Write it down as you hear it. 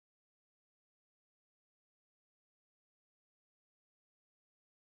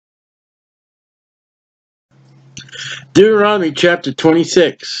Deuteronomy chapter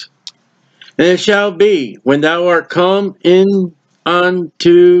 26. And it shall be, when thou art come in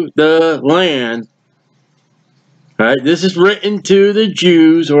unto the land. All right, this is written to the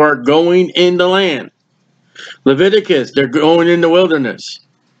Jews who are going in the land. Leviticus, they're going in the wilderness.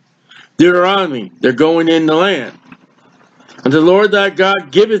 Deuteronomy, they're going in the land. And the Lord thy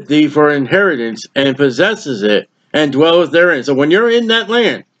God giveth thee for inheritance, and possesses it, and dwelleth therein. So when you're in that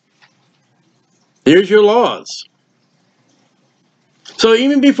land, here's your laws. So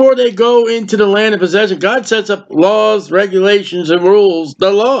even before they go into the land of possession, God sets up laws, regulations, and rules,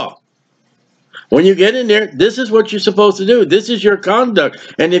 the law. When you get in there, this is what you're supposed to do. This is your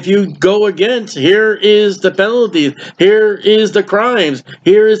conduct. And if you go against, here is the penalties. Here is the crimes.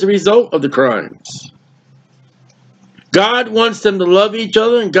 Here is the result of the crimes. God wants them to love each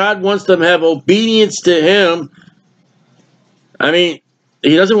other, and God wants them to have obedience to Him. I mean,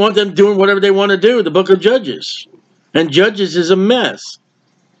 He doesn't want them doing whatever they want to do. The book of Judges. And Judges is a mess.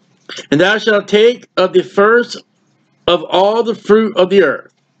 And thou shalt take of the first of all the fruit of the earth.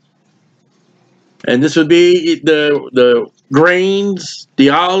 And this would be the grains, the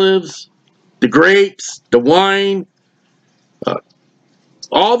olives, the grapes, the wine,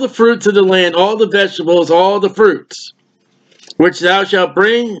 all the fruits of the land, all the vegetables, all the fruits, which thou shalt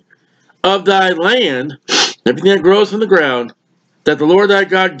bring of thy land, everything that grows from the ground, that the Lord thy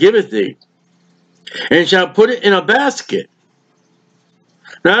God giveth thee, and shalt put it in a basket.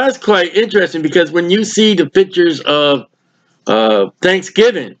 Now that's quite interesting, because when you see the pictures of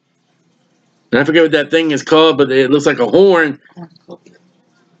Thanksgiving, and I forget what that thing is called, but it looks like a horn.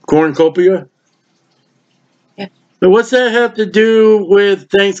 Cornucopia? Yeah. But what's that have to do with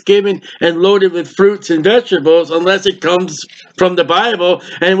Thanksgiving and loaded with fruits and vegetables, unless it comes from the Bible,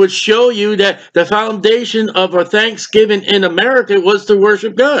 and would show you that the foundation of our Thanksgiving in America was to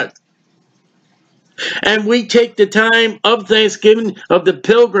worship God. And we take the time of Thanksgiving, of the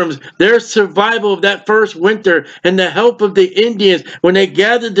pilgrims, their survival of that first winter, and the help of the Indians when they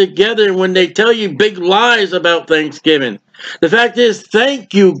gathered together, and when they tell you big lies about Thanksgiving. The fact is,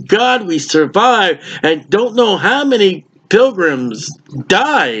 thank you, God, we survived, and don't know how many pilgrims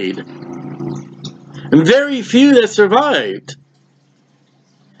died, and very few that survived.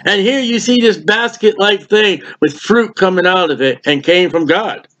 And here you see this basket-like thing with fruit coming out of it, and came from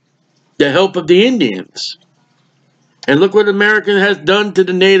God. The help of the Indians. And look what America has done to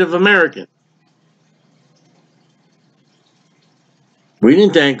the Native American. We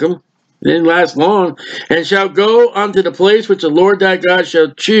didn't thank them. It didn't last long. And shall go unto the place which the Lord thy God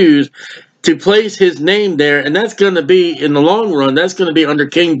shall choose to place his name there. And that's going to be, in the long run, that's going to be under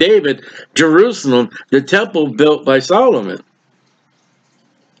King David, Jerusalem, the temple built by Solomon.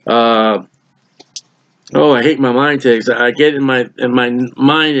 Oh, I hate my mind today. I get in my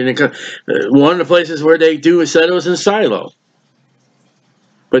mind, and one of the places where they do is said it was in Shiloh.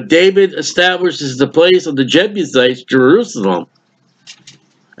 But David establishes the place of the Jebusites, Jerusalem,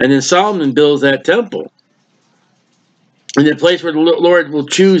 and then Solomon builds that temple. And the place where the Lord will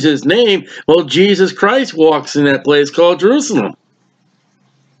choose His name, well, Jesus Christ walks in that place called Jerusalem,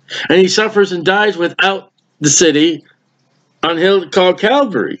 and He suffers and dies without the city on a hill called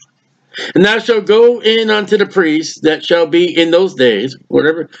Calvary. And thou shalt go in unto the priest that shall be in those days,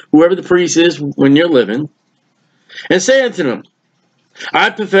 whoever the priest is when you're living, and say unto them, I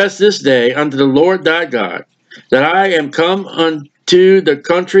profess this day unto the Lord thy God, that I am come unto the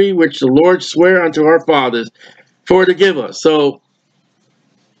country which the Lord sware unto our fathers for to give us. So,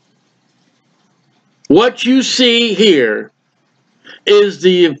 what you see here is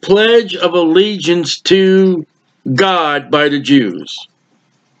the pledge of allegiance to God by the Jews.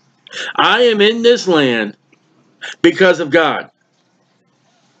 I am in this land because of God.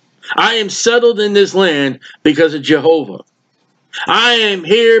 I am settled in this land because of Jehovah. I am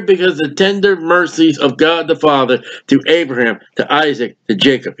here because of the tender mercies of God the Father to Abraham, to Isaac, to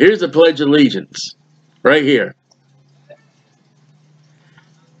Jacob. Here's the Pledge of Allegiance, right here.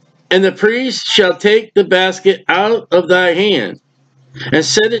 And the priest shall take the basket out of thy hand, and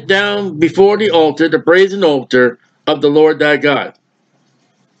set it down before the altar, the brazen altar of the Lord thy God.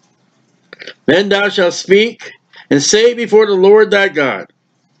 Then thou shalt speak and say before the Lord thy God.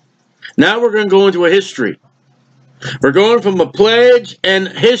 Now we're going to go into a history. We're going from a pledge and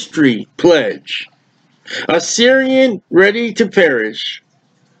history pledge. A Syrian ready to perish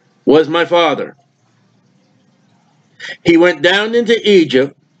was my father. He went down into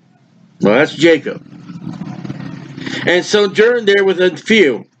Egypt. Well, that's Jacob. And sojourned there with a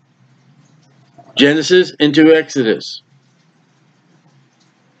few. Genesis into Exodus.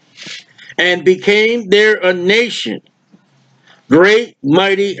 And became there a nation, great,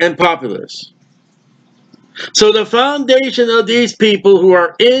 mighty, and populous. So the foundation of these people who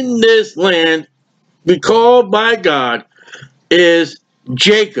are in this land, be called by God, is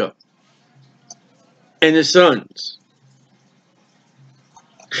Jacob and his sons.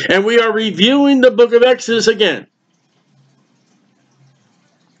 And we are reviewing the book of Exodus again.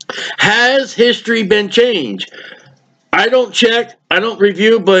 Has history been changed? I don't check, I don't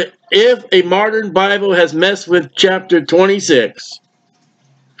review, but if a modern Bible has messed with chapter 26,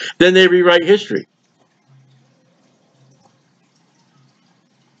 then they rewrite history.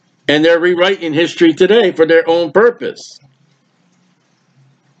 And they're rewriting history today for their own purpose.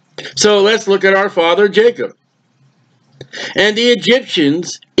 So let's look at our father Jacob. And the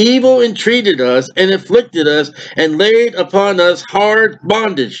Egyptians evil entreated us and afflicted us and laid upon us hard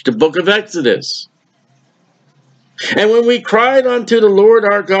bondage. The book of Exodus. And when we cried unto the Lord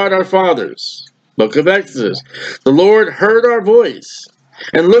our God, our fathers, book of Exodus, the Lord heard our voice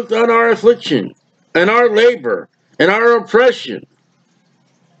and looked on our affliction and our labor and our oppression.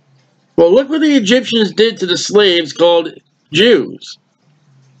 Well, look what the Egyptians did to the slaves called Jews.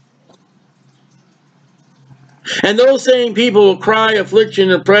 And those same people will cry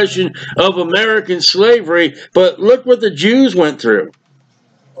affliction and oppression of American slavery, but look what the Jews went through.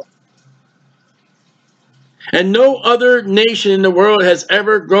 And no other nation in the world has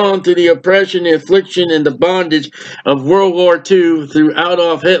ever gone through the oppression, the affliction, and the bondage of World War II through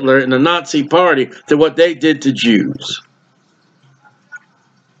Adolf Hitler and the Nazi Party to what they did to Jews.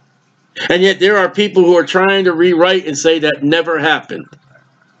 And yet there are people who are trying to rewrite and say that never happened.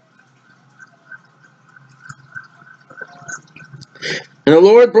 And the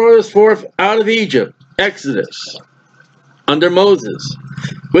Lord brought us forth out of Egypt, Exodus, under Moses,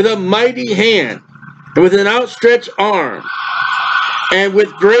 with a mighty hand, and with an outstretched arm, and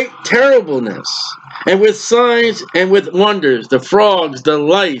with great terribleness, and with signs and with wonders, the frogs, the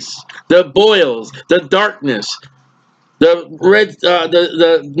lice, the boils, the darkness,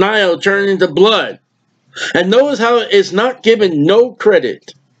 the Nile turning into blood. And notice how it's not given no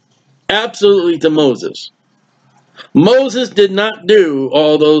credit absolutely to Moses. Moses did not do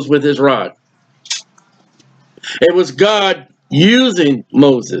all those with his rod. It was God using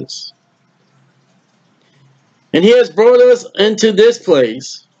Moses. And he has brought us into this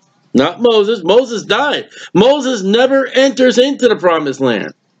place. Not Moses. Moses died. Moses never enters into the promised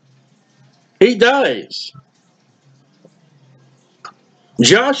land. He dies.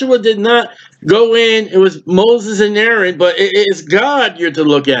 Joshua did not go in. It was Moses and Aaron, but it is God you're to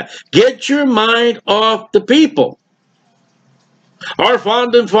look at. Get your mind off the people. Our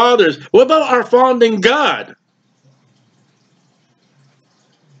founding fathers. What about our founding God?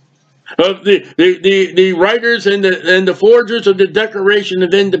 The writers and the forgers of the Declaration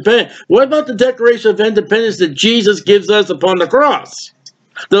of Independence. What about the Declaration of Independence that Jesus gives us upon the cross?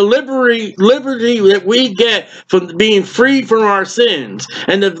 The liberty that we get from being freed from our sins,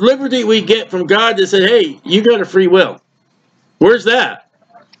 and the liberty we get from God that said, hey, you got a free will. Where's that?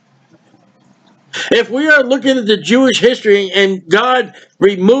 If we are looking at the Jewish history and God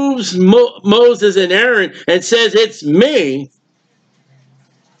removes Moses and Aaron and says, it's me,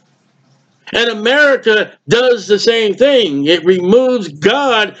 and America does the same thing. It removes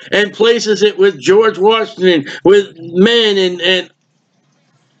God and places it with George Washington, with men, and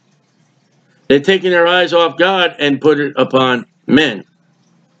they're taking their eyes off God and put it upon men.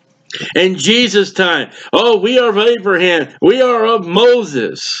 In Jesus' time, oh, we are of Abraham, we are of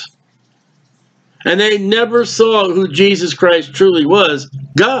Moses. And they never saw who Jesus Christ truly was,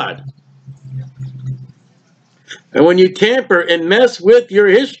 God. And when you tamper and mess with your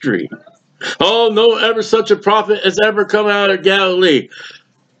history, oh, no ever such a prophet has ever come out of Galilee.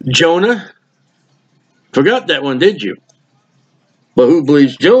 Jonah? Forgot that one, did you? But who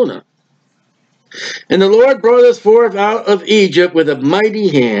believes Jonah? And the Lord brought us forth out of Egypt with a mighty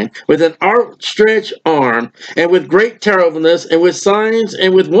hand, with an outstretched arm, and with great terribleness, and with signs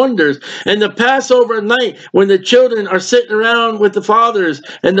and with wonders. And the Passover night, when the children are sitting around with the fathers,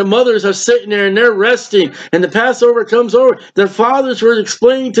 and the mothers are sitting there and they're resting, and the Passover comes over, the fathers were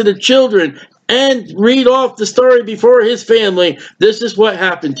explaining to the children and read off the story before his family. This is what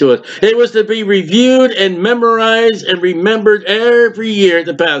happened to us. It was to be reviewed and memorized and remembered every year at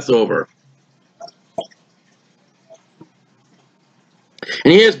the Passover.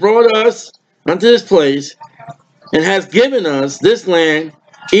 And he has brought us unto this place, and has given us this land,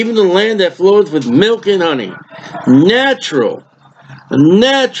 even the land that flows with milk and honey. Natural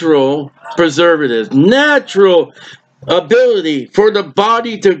preservatives, natural ability for the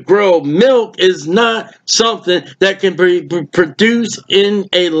body to grow. Milk is not something that can be produced in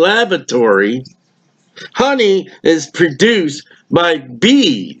a laboratory. Honey is produced by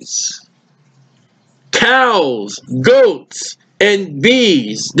bees. cows, goats, and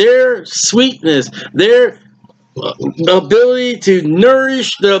bees, their sweetness, their ability to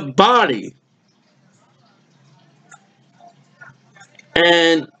nourish the body.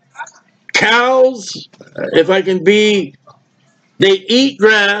 And cows, if I can be, they eat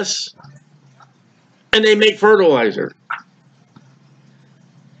grass and they make fertilizer.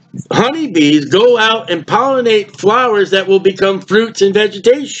 Honeybees go out and pollinate flowers that will become fruits and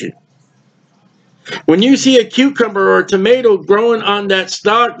vegetation. When you see a cucumber or a tomato growing on that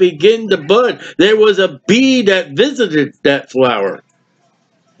stalk begin to bud, there was a bee that visited that flower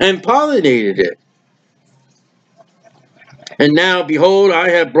and pollinated it. And now, behold, I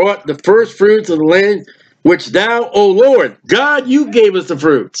have brought the first fruits of the land, which thou, O Lord, God, you gave us the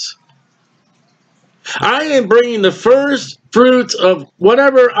fruits. I am bringing the first fruits of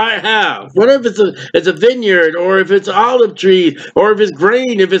whatever I have. Whatever it's a vineyard, or if it's olive tree, or if it's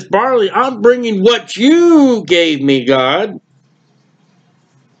grain, if it's barley. I'm bringing what you gave me, God.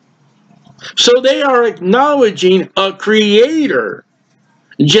 So they are acknowledging a creator.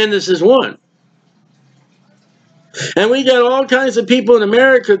 Genesis 1. And we got all kinds of people in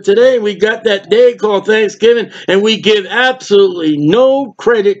America today. We got that day called Thanksgiving, and we give absolutely no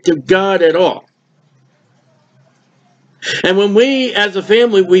credit to God at all. And when we, as a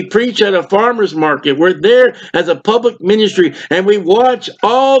family, we preach at a farmer's market, we're there as a public ministry, and we watch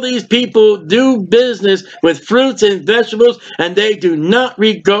all these people do business with fruits and vegetables, and they do not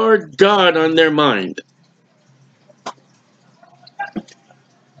regard God on their mind.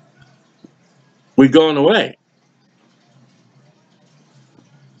 We've gone away.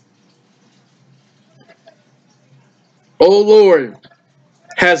 O Lord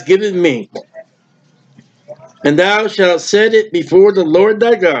has given me, and thou shalt set it before the Lord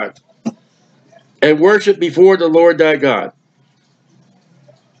thy God, and worship before the Lord thy God.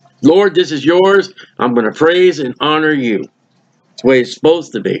 Lord, this is yours. I'm going to praise and honor you. That's the way it's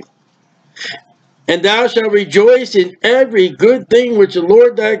supposed to be. And thou shalt rejoice in every good thing which the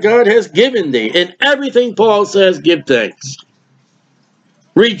Lord thy God has given thee. In everything, Paul says, give thanks.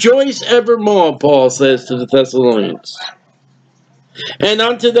 Rejoice evermore, Paul says to the Thessalonians. And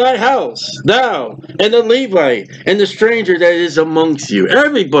unto thy house, thou, and the Levite, and the stranger that is amongst you.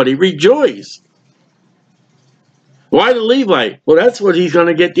 Everybody rejoice. Why the Levite? Well, that's what he's going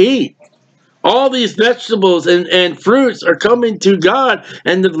to get to eat. All these vegetables and fruits are coming to God,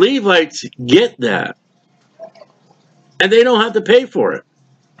 and the Levites get that. And they don't have to pay for it.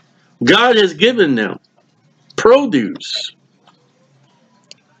 God has given them produce.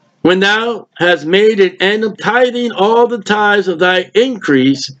 When thou hast made an end of tithing all the tithes of thy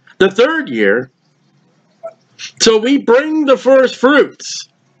increase, the third year, so we bring the first fruits.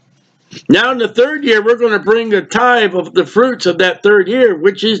 Now in the third year, we're going to bring a tithe of the fruits of that third year,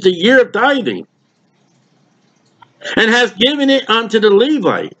 which is the year of tithing. And has given it unto the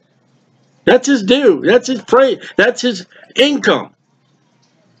Levite. That's his due. That's his praise. That's his income.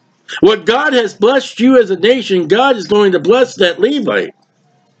 What God has blessed you as a nation, God is going to bless that Levite.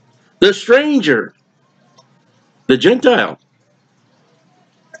 The stranger. The Gentile.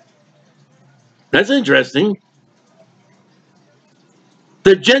 That's interesting.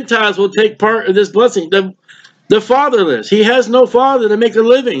 The Gentiles will take part of this blessing. The fatherless. He has no father to make a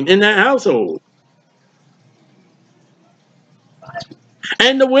living in that household.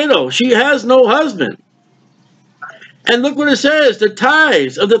 And the widow. She has no husband. And look what it says. The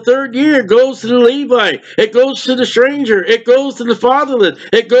tithes of the third year goes to the Levite. It goes to the stranger. It goes to the fatherless.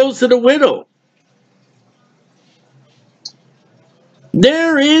 It goes to the widow.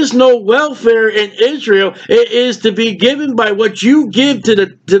 There is no welfare in Israel. It is to be given by what you give to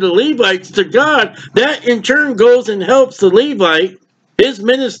the Levites, to God. That in turn goes and helps the Levite, his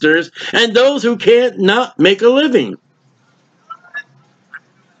ministers, and those who can't not make a living.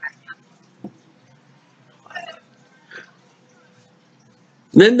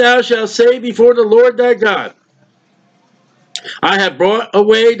 Then thou shalt say before the Lord thy God, I have brought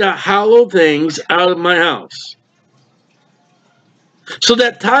away the hollow things out of my house. So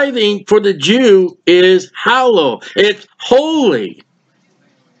that tithing for the Jew is hollow. It's holy.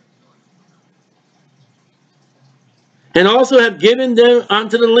 And also have given them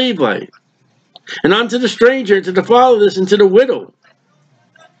unto the Levite, and unto the stranger, and to the fatherless, and to the widow.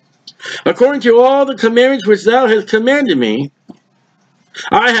 According to all the commandments which thou hast commanded me,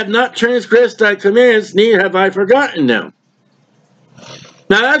 I have not transgressed thy commands, neither have I forgotten them.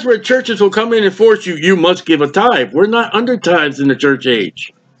 Now that's where churches will come in and force you, you must give a tithe. We're not under tithes in the church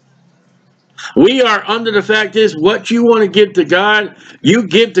age. We are under the fact is what you want to give to God, you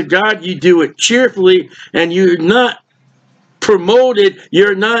give to God, you do it cheerfully, and you're not promoted,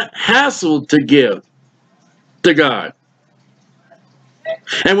 you're not hassled to give. to God.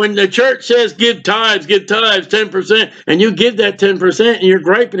 And when the church says give tithes, 10%, and you give that 10% and you're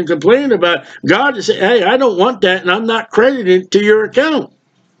griping and complaining about it, God is saying, hey, I don't want that and I'm not crediting it to your account.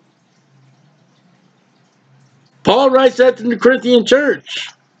 Paul writes that to the Corinthian church.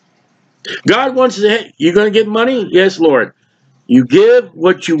 God wants to say, hey, you're going to give money? Yes, Lord. You give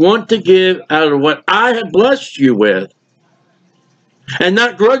what you want to give out of what I have blessed you with. And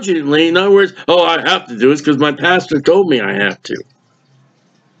not grudgingly. In other words, oh, I have to do this because my pastor told me I have to.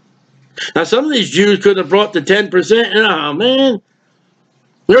 Now, some of these Jews could have brought the 10%, and oh, man,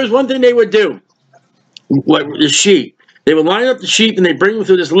 there was one thing they would do. What, the sheep. They would line up the sheep, and they'd bring them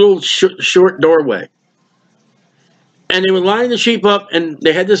through this little short doorway. And they would line the sheep up, and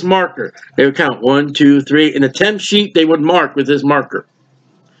they had this marker. They would count 1, 2, 3, and the 10th sheep they would mark with this marker.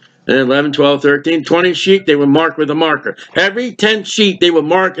 And 11, 12, 13, 20 sheep they would mark with a marker. Every 10th sheep they would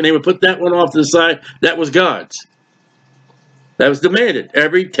mark, and they would put that one off to the side. That was God's. That was demanded,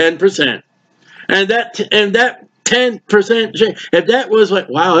 every 10%. And that 10%, if that was like,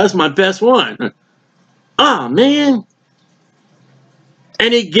 wow, that's my best one. Oh, man.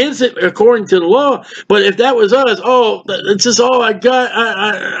 And he gives it according to the law. But if that was us, oh, it's just all I got.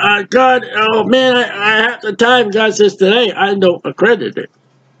 I got, oh, man, I have to tithe. God says today, I don't accredit it.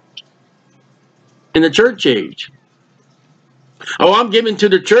 In the church age. Oh, I'm giving to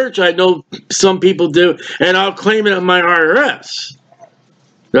the church. I know some people do. And I'll claim it on my IRS.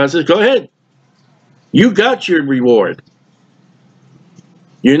 God says, go ahead. You got your reward.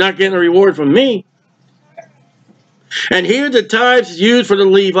 You're not getting a reward from me. And here the tithes is used for the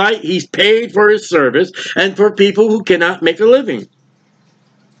Levite. He's paid for his service and for people who cannot make a living.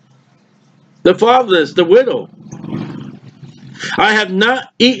 The fatherless, the widow. I have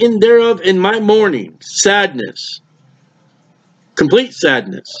not eaten thereof in my mourning, sadness, complete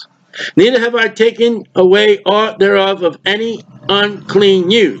sadness. Neither have I taken away aught thereof of any unclean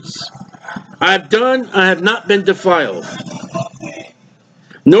use. I have not been defiled,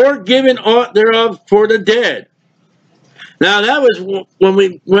 nor given aught thereof for the dead. Now that was when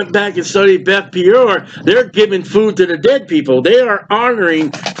we went back and studied Beth Peor. They're giving food to the dead people. They are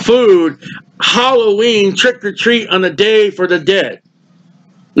honoring food, Halloween, trick or treat on a day for the dead.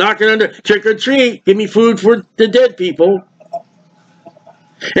 Knocking under, trick or treat, give me food for the dead people.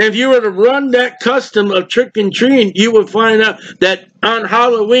 And if you were to run that custom of trick and treating, you would find out that on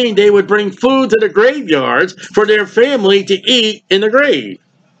Halloween they would bring food to the graveyards for their family to eat in the grave.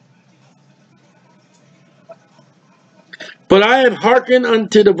 But I have hearkened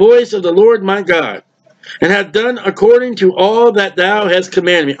unto the voice of the Lord my God, and have done according to all that thou hast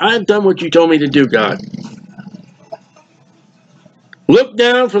commanded me. I have done what you told me to do, God. Look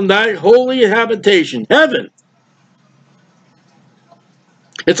down from thy holy habitation, heaven.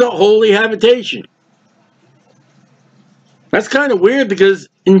 It's a holy habitation. That's kind of weird because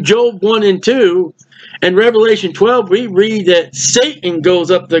in Job 1 and 2 and Revelation 12, we read that Satan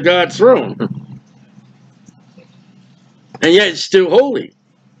goes up to God's throne. And yet it's still holy.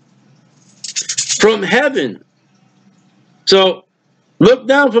 From heaven. So, look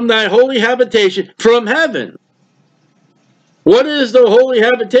down from thy holy habitation from heaven. What is the holy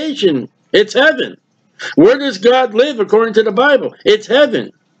habitation? It's heaven. Where does God live according to the Bible? It's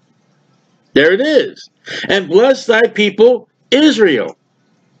heaven. There it is. And bless thy people, Israel.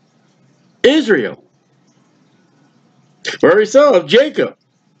 Israel. Very so, of Jacob.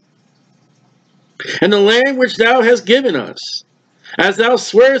 And the land which thou hast given us, as thou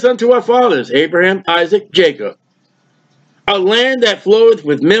swearest unto our fathers, Abraham, Isaac, Jacob. A land that floweth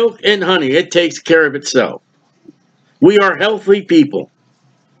with milk and honey. It takes care of itself. We are healthy people.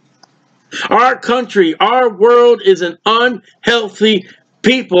 Our country, our world is an unhealthy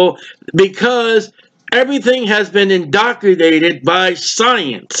people because everything has been indoctrinated by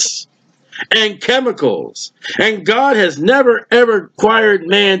science and chemicals. And God has never, ever required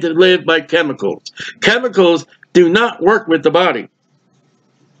man to live by chemicals. Chemicals do not work with the body.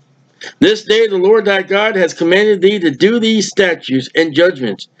 This day the Lord thy God has commanded thee to do these statutes and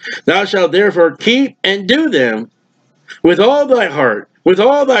judgments. Thou shalt therefore keep and do them with all thy heart, with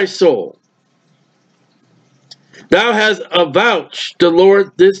all thy soul. Thou hast avouched the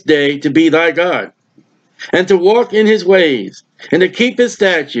Lord this day to be thy God, and to walk in his ways, and to keep his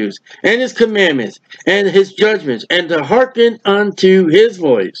statutes, and his commandments, and his judgments, and to hearken unto his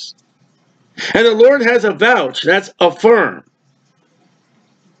voice. And the Lord has avouched, that's affirm.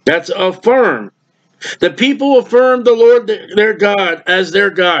 That's affirm. The people affirm the Lord their God as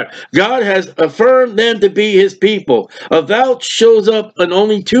their God. God has affirmed them to be his people. Avouch shows up in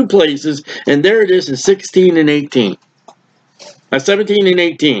only two places, and there it is in 16 and 18. 17 and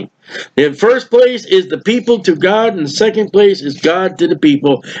 18. The first place is the people to God, and the second place is God to the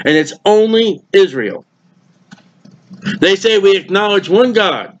people, and it's only Israel. They say we acknowledge one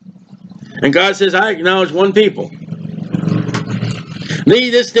God, and God says, I acknowledge one people.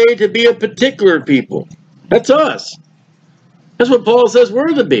 Need this day to be a particular people. That's us. That's what Paul says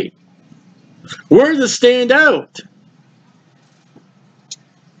we're to be. We're to stand out.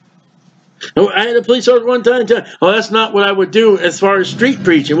 I had a police officer one time tell me, oh, that's not what I would do as far as street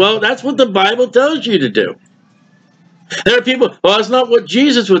preaching. Well, that's what the Bible tells you to do. There are people, well, that's not what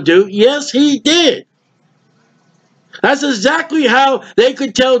Jesus would do. Yes, he did. That's exactly how they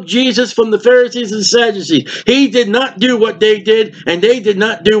could tell Jesus from the Pharisees and Sadducees. He did not do what they did, and they did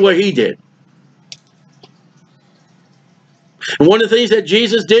not do what he did. And one of the things that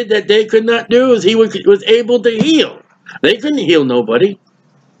Jesus did that they could not do is he was able to heal. They couldn't heal nobody.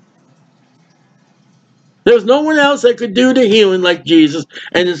 There was no one else that could do the healing like Jesus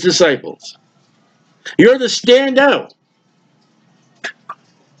and his disciples. You're to stand out.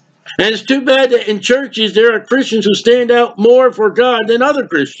 And it's too bad that in churches there are Christians who stand out more for God than other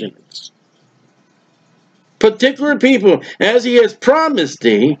Christians. Particular people, as he has promised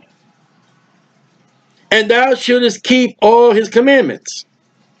thee, and thou shouldest keep all his commandments,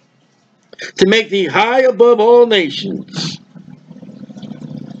 to make thee high above all nations.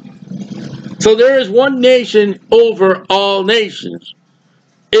 So there is one nation over all nations,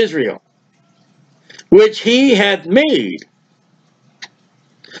 Israel, which he hath made.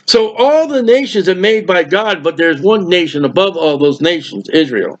 So all the nations are made by God, but there's one nation above all those nations,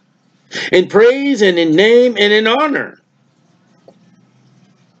 Israel, in praise and in name and in honor.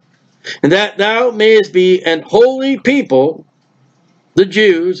 And that thou mayest be an holy people, the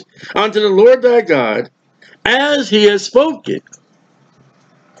Jews, unto the Lord thy God, as he has spoken.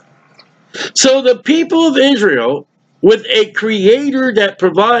 So the people of Israel, with a creator that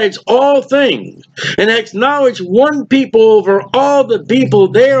provides all things, and acknowledge one people over all the people,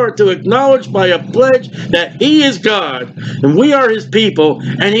 they are to acknowledge by a pledge that he is God, and we are his people,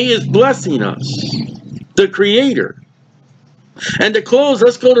 and he is blessing us, the creator. And to close,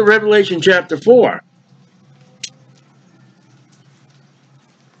 let's go to Revelation chapter 4.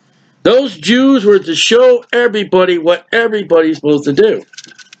 Those Jews were to show everybody what everybody's supposed to do.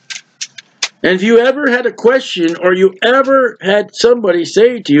 And if you ever had a question, or you ever had somebody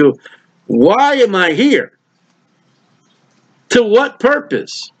say to you, why am I here? To what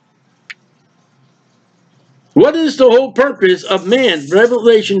purpose? What is the whole purpose of man?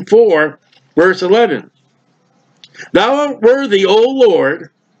 Revelation 4, verse 11. Thou art worthy, O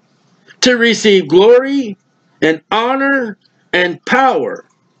Lord, to receive glory and honor and power,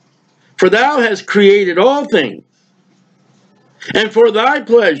 for thou hast created all things, and for thy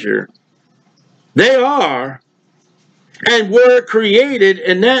pleasure they are and were created,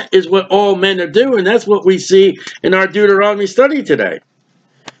 and that is what all men are doing. That's what we see in our Deuteronomy study today.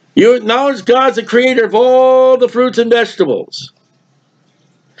 You acknowledge God's the creator of all the fruits and vegetables.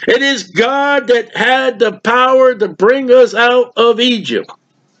 It is God that had the power to bring us out of Egypt.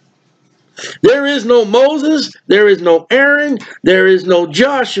 There is no Moses, there is no Aaron, there is no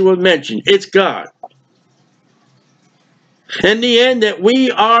Joshua mentioned. It's God. In the end, that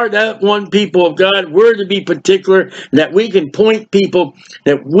we are that one people of God, we're to be particular, that we can point people,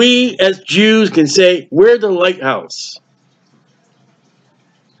 that we as Jews can say, we're the lighthouse.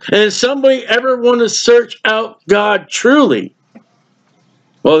 And if somebody ever want to search out God truly,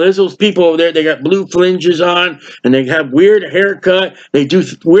 well, there's those people over there, they got blue fringes on, and they have weird haircut, they do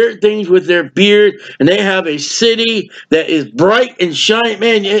weird things with their beard, and they have a city that is bright and shiny.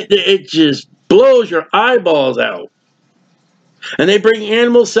 Man, it just blows your eyeballs out. And they bring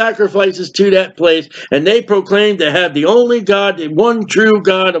animal sacrifices to that place, and they proclaim to have the only God, the one true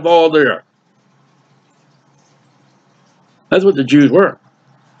God of all the earth. That's what the Jews were.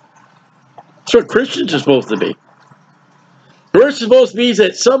 That's what Christians are supposed to be. We're supposed to be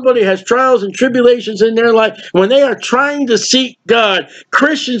that somebody has trials and tribulations in their life. When they are trying to seek God,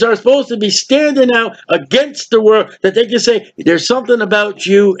 Christians are supposed to be standing out against the world, that they can say, there's something about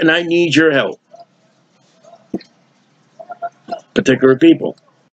you and I need your help. Particular people.